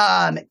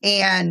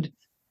 And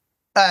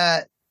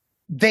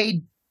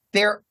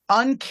they're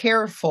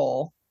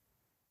uncareful.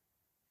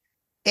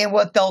 And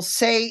what they'll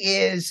say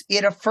is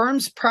it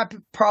affirms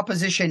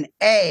proposition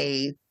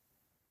A,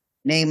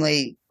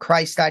 namely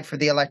Christ died for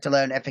the elect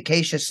alone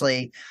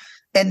efficaciously,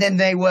 and then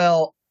they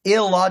will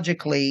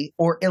illogically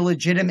or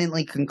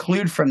illegitimately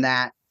conclude from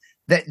that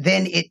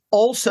then it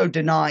also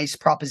denies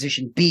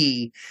proposition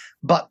B.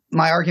 But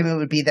my argument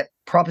would be that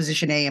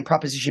proposition A and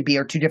proposition B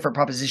are two different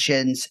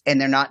propositions, and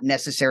they're not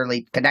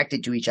necessarily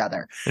connected to each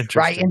other,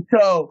 right? And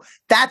so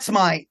that's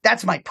my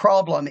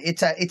problem.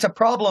 It's a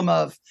problem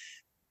of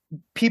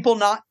people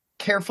not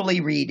carefully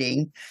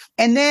reading,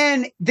 and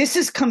then this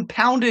is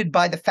compounded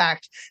by the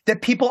fact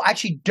that people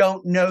actually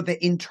don't know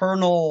the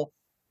internal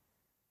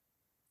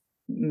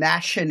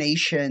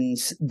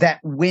machinations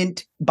that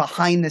went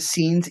behind the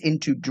scenes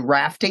into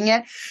drafting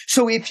it.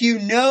 So if you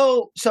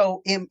know,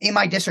 in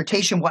my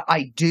dissertation, what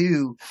I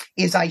do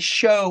is I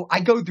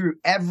go through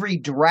every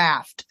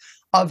draft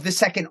of the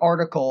second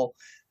article,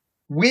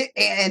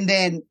 and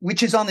then,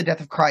 which is on the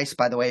death of Christ,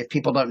 by the way, if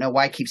people don't know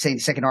why I keep saying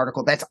the second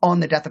article, that's on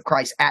the death of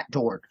Christ at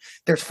Dort.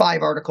 There's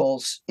 5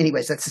 articles.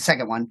 Anyways, that's the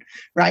second one,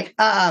 right?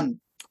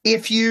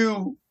 If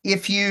you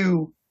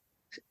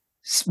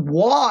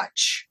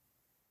watch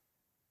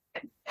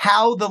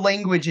how the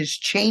language is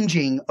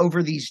changing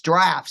over these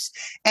drafts,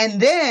 and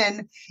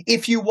then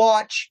if you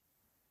watch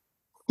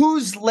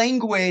whose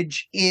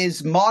language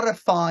is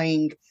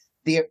modifying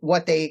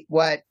what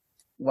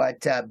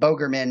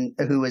Bogerman,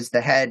 who was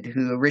the head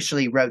who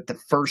originally wrote the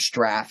first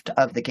draft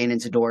of the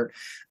Canons of Dort,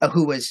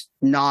 who was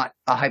not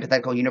a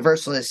hypothetical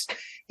universalist,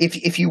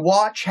 if you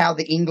watch how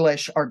the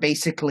English are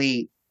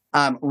basically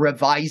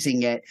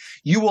revising it,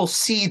 you will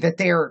see that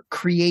they're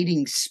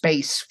creating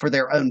space for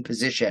their own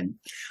position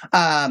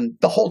the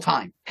whole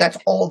time. That's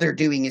all they're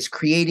doing, is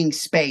creating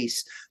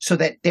space so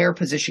that their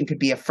position could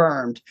be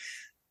affirmed.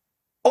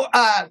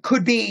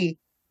 Could be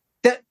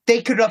that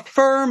they could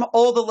affirm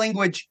all the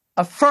language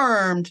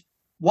affirmed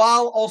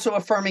while also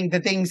affirming the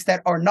things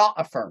that are not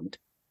affirmed,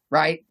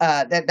 right?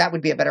 That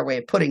would be a better way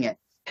of putting it.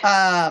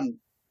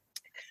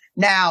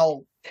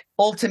 Now,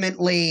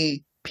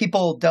 ultimately,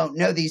 people don't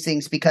know these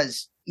things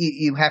because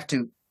you have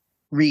to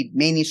read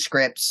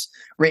manuscripts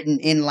written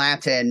in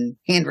Latin,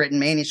 handwritten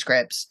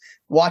manuscripts,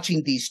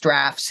 watching these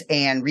drafts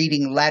and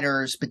reading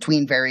letters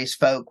between various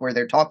folk where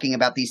they're talking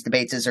about these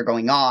debates as they're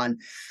going on.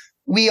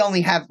 We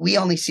only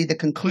see the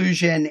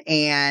conclusion,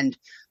 and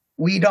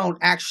we don't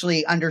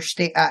actually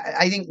understand.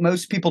 I think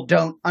most people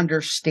don't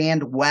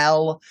understand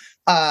well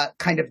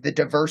kind of the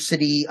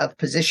diversity of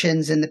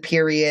positions in the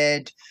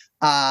period,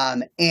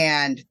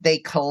 and they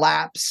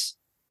collapse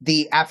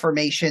the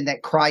affirmation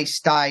that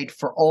Christ died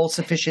for all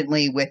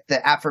sufficiently with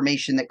the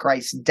affirmation that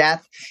Christ's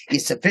death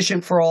is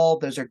sufficient for all.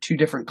 Those are two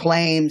different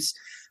claims.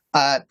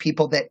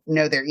 People that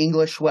know their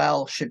English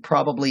well should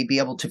probably be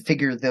able to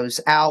figure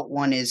those out.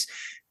 One is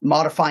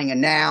modifying a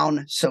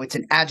noun, so it's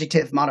an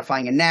adjective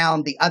modifying a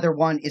noun. The other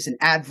one is an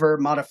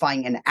adverb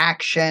modifying an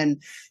action,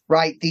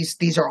 right?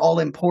 These are all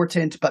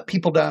important, but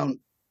people don't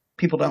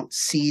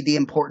see the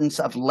importance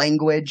of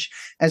language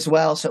as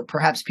well. So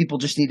perhaps people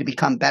just need to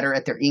become better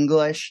at their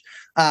English.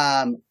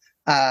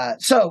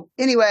 So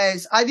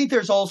anyways, I think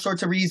there's all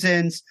sorts of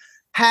reasons.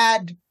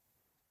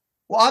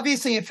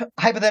 Obviously, if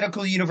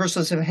hypothetical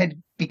universalism had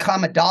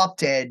become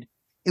adopted,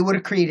 it would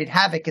have created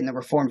havoc in the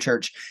Reformed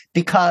Church,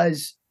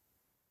 because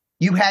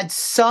you had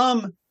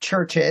some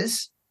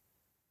churches,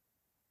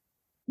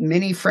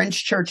 many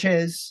French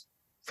churches,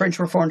 French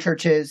Reformed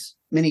churches,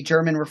 many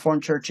German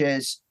Reformed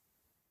churches,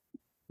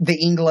 the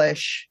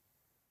English,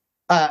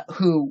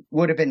 who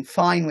would have been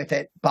fine with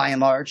it by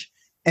and large.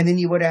 And then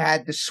you would have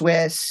had the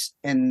Swiss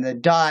and the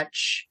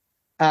Dutch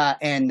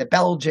and the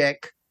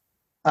Belgic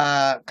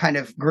kind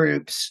of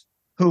groups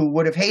who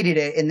would have hated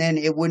it, and then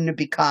it wouldn't have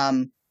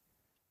become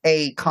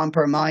a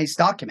compromise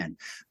document.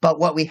 But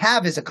what we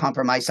have is a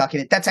compromise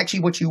document. That's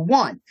actually what you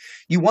want.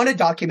 You want a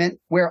document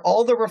where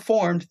all the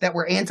Reformed that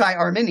were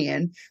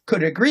anti-Arminian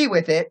could agree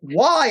with it,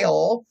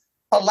 while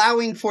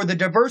allowing for the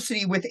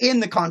diversity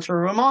within the Contra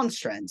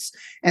Remonstrance.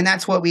 And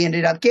that's what we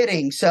ended up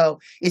getting. So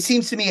it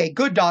seems to me a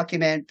good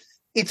document.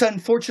 It's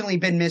unfortunately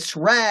been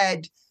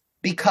misread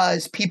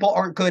because people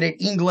aren't good at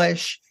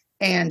English,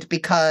 and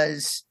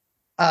because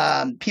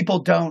people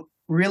don't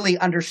really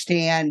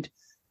understand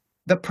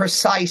the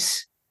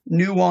precise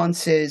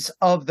nuances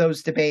of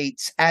those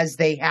debates as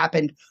they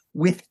happened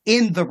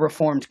within the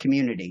Reformed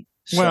community.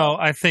 So, well,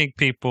 I think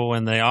people,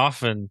 when they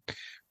often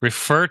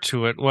refer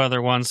to it,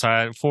 whether one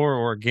side for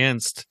or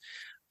against,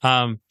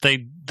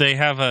 they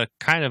have a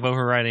kind of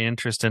overriding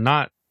interest in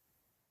not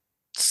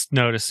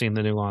noticing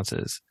the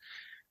nuances,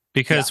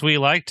 because we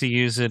like to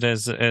use it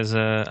as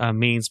a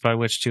means by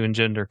which to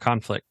engender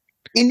conflict.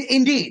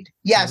 Indeed,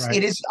 yes, Right.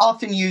 It is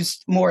often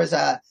used more as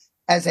a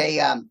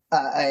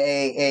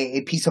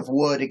piece of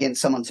wood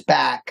against someone's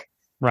back,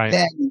 Right.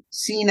 than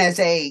seen as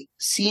a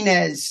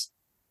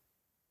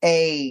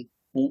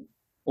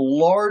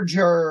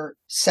larger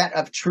set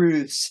of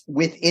truths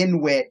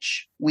within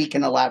which we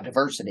can allow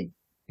diversity.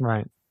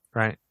 Right.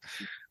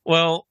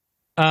 Well,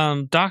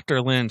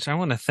 Dr. Lynch, I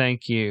want to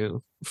thank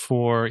you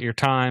for your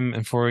time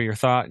and for your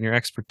thought and your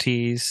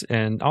expertise,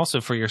 and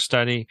also for your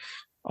study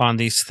on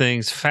these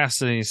things.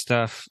 Fascinating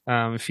stuff.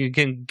 If you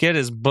can get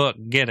his book,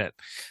 get it.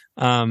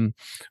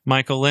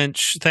 Michael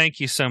Lynch, thank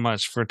you so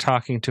much for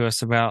talking to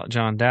us about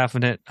John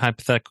Davenant,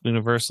 Hypothetical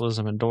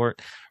Universalism, and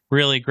Dort.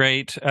 Really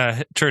great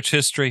church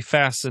history,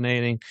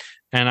 fascinating,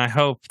 and I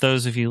hope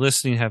those of you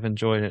listening have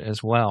enjoyed it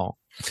as well.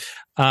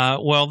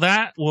 Well,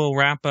 that will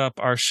wrap up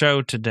our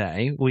show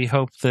today. We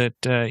hope that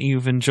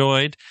you've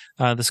enjoyed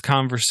this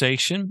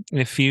conversation.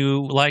 If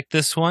you like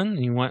this one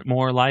and you want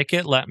more like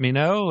it, let me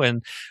know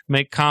and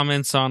make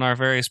comments on our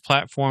various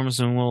platforms,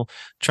 and we'll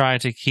try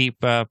to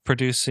keep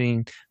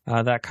producing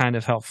that kind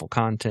of helpful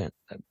content.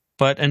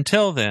 But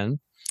until then,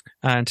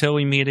 until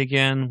we meet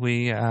again,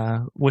 we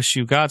wish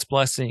you God's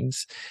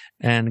blessings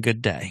and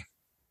good day.